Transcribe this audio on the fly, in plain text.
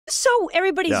So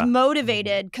everybody's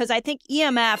motivated, because I think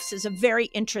EMFs is a very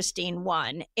interesting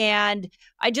one. And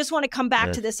I just want to come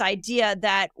back to this idea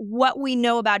that what we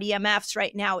know about EMFs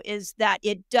right now is that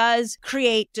it does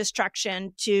create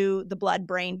destruction to the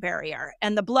blood-brain barrier.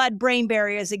 And the blood-brain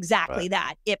barrier is exactly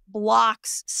that. It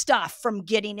blocks stuff from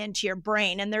getting into your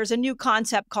brain. And there's a new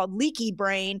concept called leaky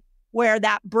brain, where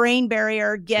that brain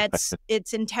barrier gets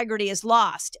its integrity is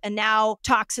lost. And now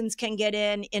toxins can get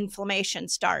in, inflammation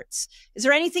starts. Is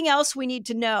there anything else we need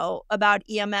to know about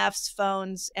EMFs,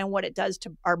 phones, and what it does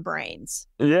to our brains?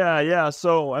 Yeah.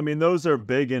 So, I mean, those are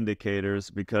big indicators,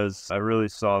 because I really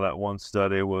saw that one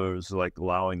study where it was like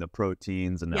allowing the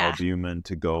proteins and albumin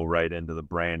to go right into the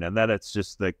brain. And then it's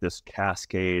just like this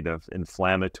cascade of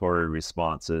inflammatory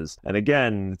responses. And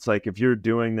again, it's like if you're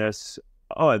doing this,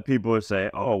 and people would say,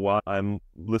 oh, well, I'm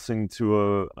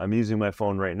using my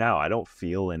phone right now. I don't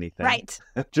feel anything. Right.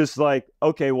 Just like,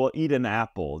 okay, well, eat an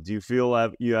apple. Do you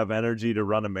feel you have energy to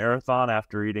run a marathon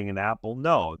after eating an apple?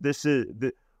 No,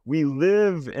 we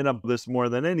live in this more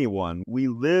than anyone. We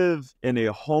live in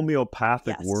a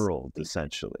homeopathic world,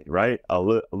 essentially, right? A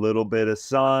little bit of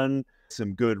sun,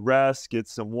 some good rest, get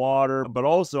some water. But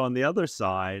also on the other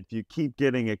side, if you keep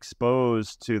getting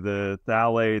exposed to the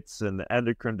phthalates and the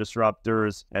endocrine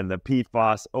disruptors and the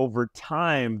PFAS, over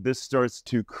time, this starts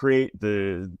to create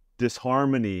the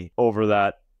disharmony over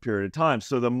that period of time.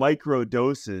 So the micro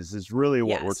doses is really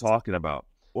what we're talking about.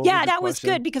 That was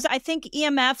good, because I think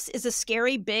EMFs is a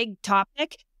scary, big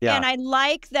topic. Yeah. And I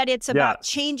like that it's about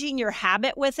changing your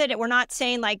habit with it. We're not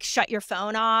saying like shut your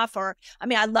phone off, or, I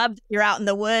mean, I love that you're out in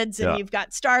the woods and you've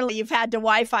got Starlink, you've had to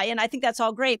Wi-Fi, and I think that's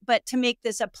all great. But to make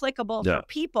this applicable for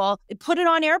people, put it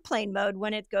on airplane mode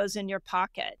when it goes in your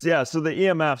pocket. Yeah. So the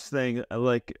EMFs thing,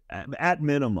 like at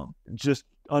minimum, just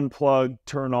unplug,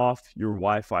 turn off your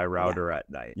Wi-Fi router at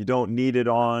night. You don't need it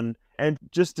on. And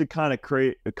just to kind of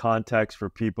create a context for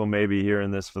people maybe hearing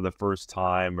this for the first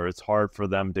time, or it's hard for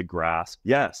them to grasp.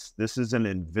 Yes, this is an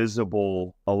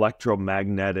invisible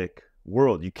electromagnetic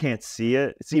world. You can't see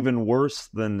it. It's even worse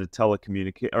than the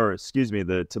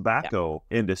the tobacco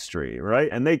industry, right?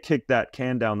 And they kicked that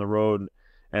can down the road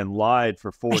and lied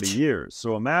for 40 years.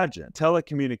 So imagine,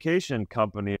 telecommunication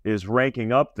company is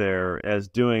ranking up there as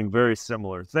doing very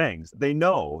similar things. They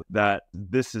know that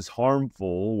this is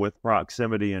harmful with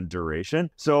proximity and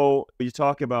duration. So you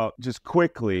talk about, just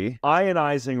quickly,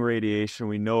 ionizing radiation,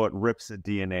 we know it rips the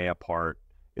DNA apart.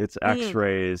 It's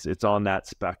X-rays, it's on that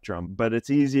spectrum, but it's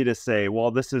easy to say, well,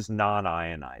 this is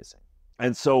non-ionizing.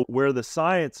 And so where the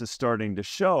science is starting to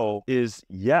show is,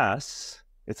 yes,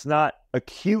 it's not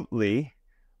acutely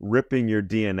ripping your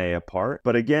DNA apart.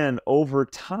 But again, over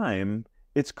time,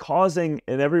 it's causing,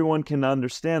 and everyone can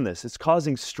understand this, it's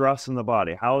causing stress in the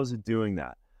body. How is it doing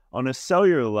that? On a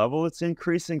cellular level, it's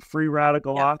increasing free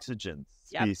radical oxygen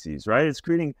species, right? It's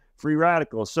creating free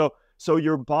radicals. So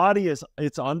your body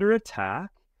it's under attack.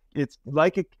 It's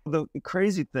like the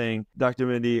crazy thing, Dr.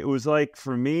 Mindy, it was like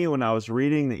for me when I was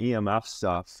reading the EMF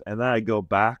stuff, and then I go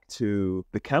back to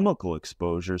the chemical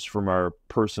exposures from our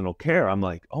personal care, I'm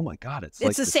like, oh my God, it's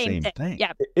like the same thing.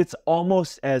 Yeah. It's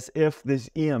almost as if these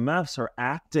EMFs are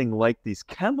acting like these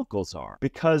chemicals are,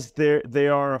 because they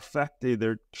are effective.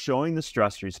 They're showing the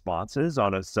stress responses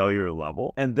on a cellular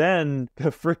level. And then the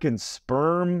freaking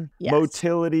sperm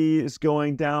motility is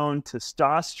going down,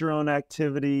 testosterone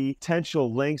activity,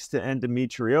 potential links to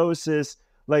endometriosis,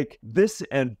 like this,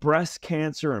 and breast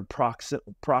cancer, and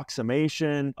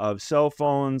proximation of cell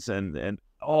phones, and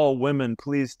all women,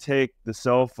 please take the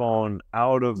cell phone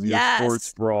out of your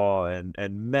sports bra, and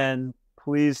men,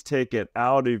 please take it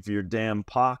out of your damn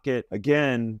pocket.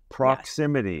 Again,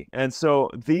 proximity. And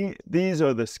so these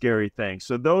are the scary things.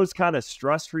 So those kind of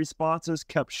stress responses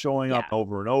kept showing up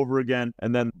over and over again.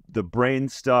 And then the brain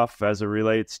stuff as it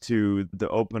relates to the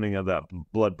opening of that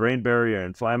blood-brain barrier,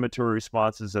 inflammatory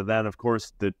responses, and then, of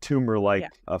course, the tumor-like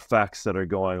effects that are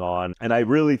going on. And I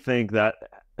really think that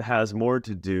has more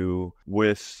to do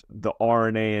with the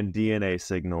RNA and DNA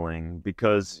signaling,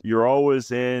 because you're always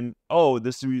in,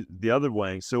 this is the other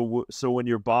way. So when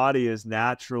your body is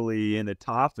naturally in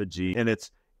autophagy and it's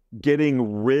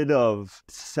getting rid of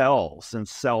cells and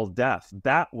cell death,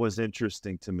 that was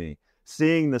interesting to me.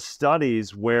 Seeing the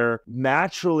studies where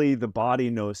naturally the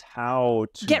body knows how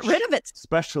to get rid of it,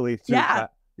 especially through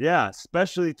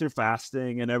especially through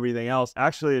fasting and everything else.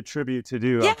 Actually, a tribute to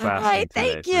do fasting.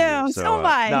 Thank you. So am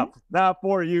I. Not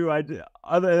for you.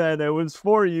 Other than it was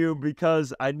for you,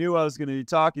 because I knew I was going to be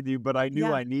talking to you, but I knew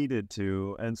I needed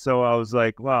to. And so I was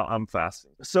like, well, I'm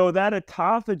fasting. So that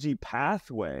autophagy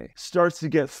pathway starts to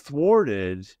get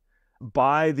thwarted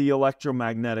by the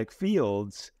electromagnetic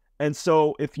fields. And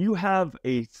so if you have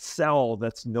a cell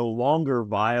that's no longer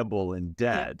viable and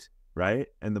dead, right?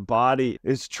 And the body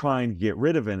is trying to get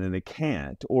rid of it and it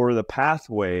can't, or the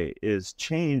pathway is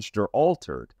changed or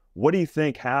altered, what do you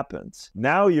think happens?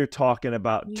 Now you're talking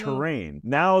about terrain.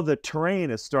 Now the terrain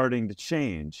is starting to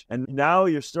change. And now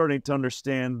you're starting to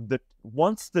understand that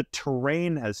once the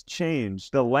terrain has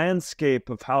changed, the landscape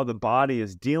of how the body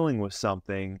is dealing with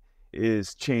something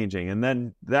is changing. And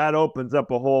then that opens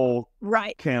up a whole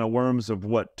can of worms of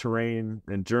what terrain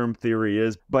and germ theory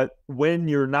is. But when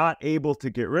you're not able to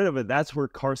get rid of it, that's where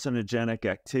carcinogenic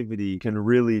activity can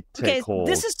really take hold.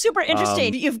 This is super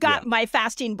interesting. You've got my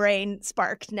fasting brain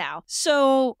sparked now.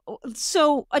 So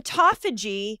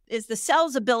autophagy is the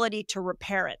cell's ability to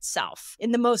repair itself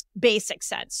in the most basic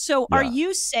sense. So are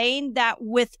you saying that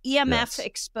with EMF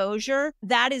exposure,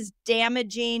 that is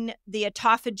damaging the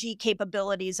autophagy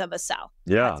capabilities of a cell?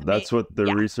 Yeah, that's what the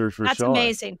research was showing. That's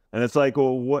amazing. And it's like,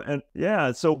 well, what? And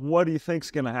so what do you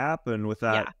think's going to happen with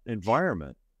that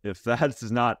environment if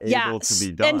that's not able to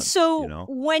be done? And so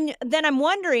then I'm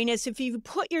wondering is if you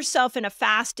put yourself in a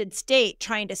fasted state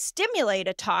trying to stimulate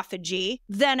autophagy,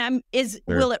 then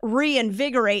will it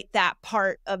reinvigorate that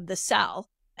part of the cell?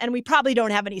 And we probably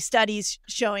don't have any studies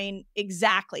showing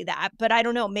exactly that, but I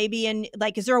don't know, maybe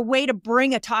is there a way to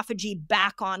bring autophagy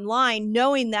back online,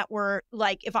 knowing that we're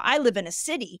if I live in a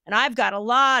city and I've got a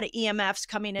lot of EMFs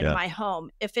coming into my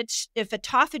home, if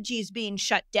autophagy is being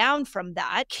shut down from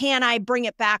that, can I bring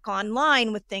it back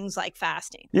online with things like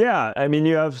fasting? Yeah. I mean,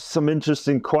 you have some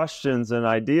interesting questions and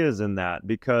ideas in that,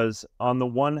 because on the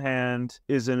one hand,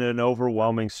 is it an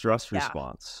overwhelming stress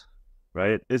response?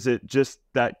 Right? Is it just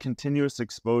that continuous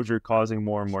exposure causing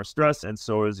more and more stress? And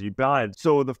so as you died.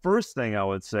 So the first thing I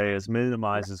would say is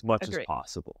minimize as much as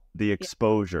possible the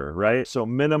exposure, right? So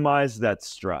minimize that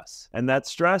stress. And that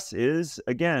stress is,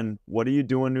 again, what are you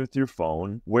doing with your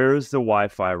phone? Where's the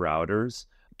Wi-Fi routers?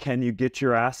 Can you get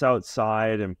your ass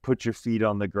outside and put your feet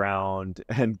on the ground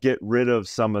and get rid of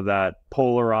some of that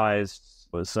polarized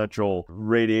essential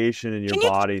radiation in your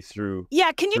body through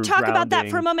can you talk about that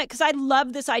for a moment? Because I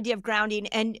love this idea of grounding,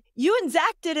 and you and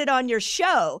Zach did it on your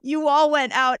show. You all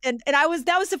went out and that was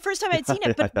the first time I'd seen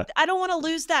it, but I don't want to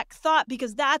lose that thought,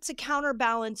 because that's a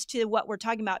counterbalance to what we're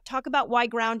talking about. Talk about why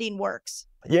grounding works.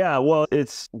 Yeah, well,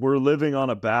 we're living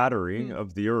on a battery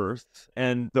of the Earth,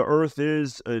 and the Earth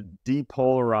is a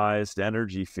depolarized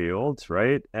energy field,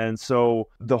 right? And so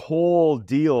the whole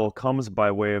deal comes by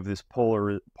way of this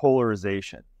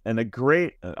polarization. And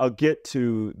I'll get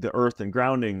to the Earth and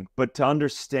grounding, but to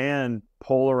understand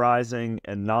polarizing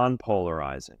and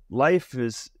non-polarizing, life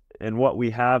is, and what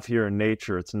we have here in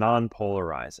nature, it's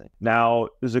non-polarizing. Now,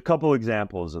 there's a couple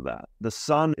examples of that. The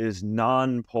sun is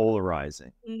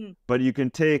non-polarizing, but you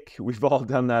can we've all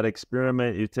done that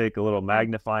experiment. You take a little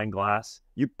magnifying glass,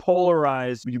 you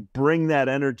polarize, you bring that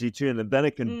energy to it, and then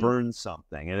it can burn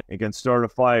something, and it can start a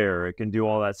fire, it can do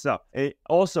all that stuff.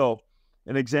 Also,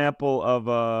 an example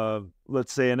of,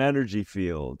 let's say, an energy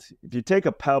field. If you take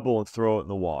a pebble and throw it in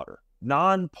the water,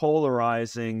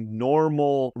 non-polarizing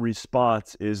normal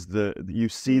response is you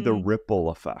see the ripple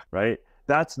effect, right?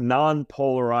 That's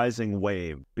non-polarizing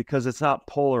wave because it's not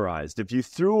polarized. If you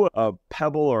threw a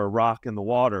pebble or a rock in the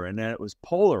water and then it was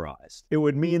polarized, it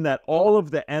would mean that all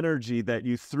of the energy that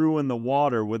you threw in the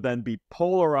water would then be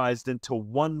polarized into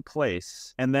one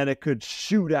place, and then it could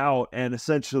shoot out and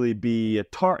essentially be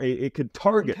it could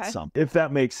target something, if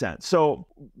that makes sense. So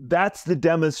that's the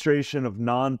demonstration of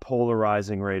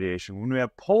non-polarizing radiation. When we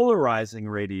have polarizing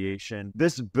radiation,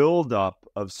 this buildup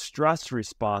of stress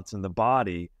response in the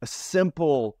body, a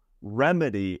simple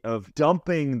remedy of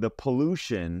dumping the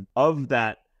pollution of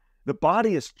that, the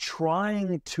body is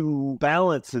trying to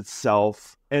balance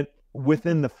itself and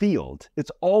within the field.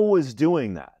 It's always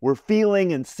doing that. We're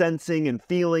feeling and sensing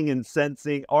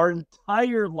our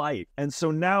entire life. And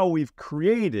so now we've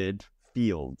created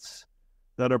fields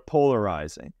that are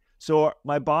polarizing. So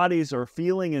my bodies are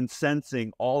feeling and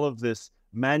sensing all of this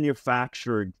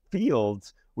manufactured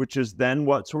fields, which is then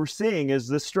what we're seeing is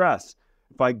the stress.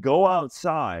 If I go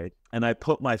outside and I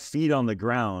put my feet on the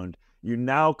ground, you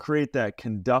now create that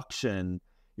conduction.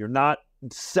 You're not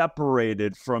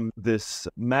separated from this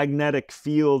magnetic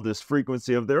field, this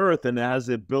frequency of the earth, and it has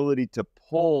the ability to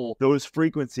pull those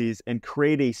frequencies and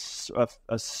create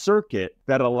a circuit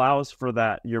that allows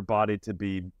for your body to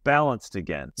be balanced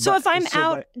again. So if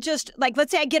I'm just like,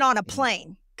 let's say I get on a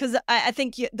plane, Because I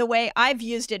think the way I've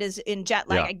used it is in jet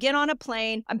lag. Yeah. I get on a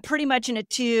plane, I'm pretty much in a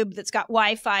tube that's got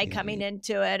Wi-Fi coming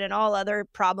into it and all other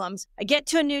problems. I get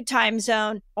to a new time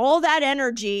zone. All that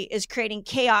energy is creating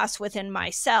chaos within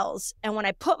my cells. And when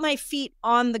I put my feet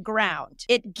on the ground,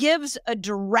 it gives a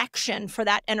direction for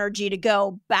that energy to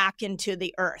go back into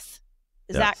the earth.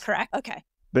 Is that correct? Okay.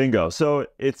 Bingo. So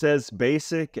it's as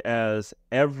basic as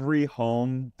every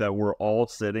home that we're all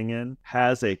sitting in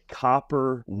has a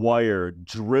copper wire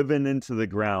driven into the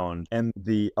ground, and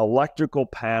the electrical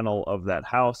panel of that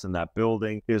house and that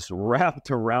building is wrapped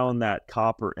around that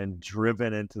copper and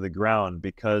driven into the ground,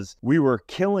 because we were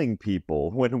killing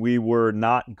people when we were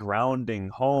not grounding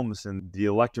homes and the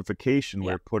electrification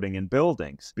we're putting in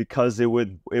buildings, because it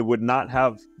would not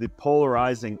have the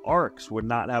polarizing arcs, would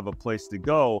not have a place to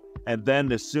go. And then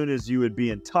as soon as you would be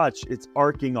in touch, it's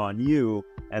arcing on you,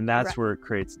 and that's where it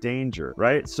creates danger,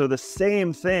 right? So the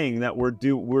same thing that we're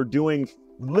doing,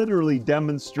 literally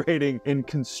demonstrating in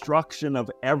construction of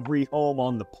every home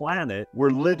on the planet, we're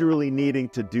literally needing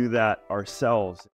to do that ourselves.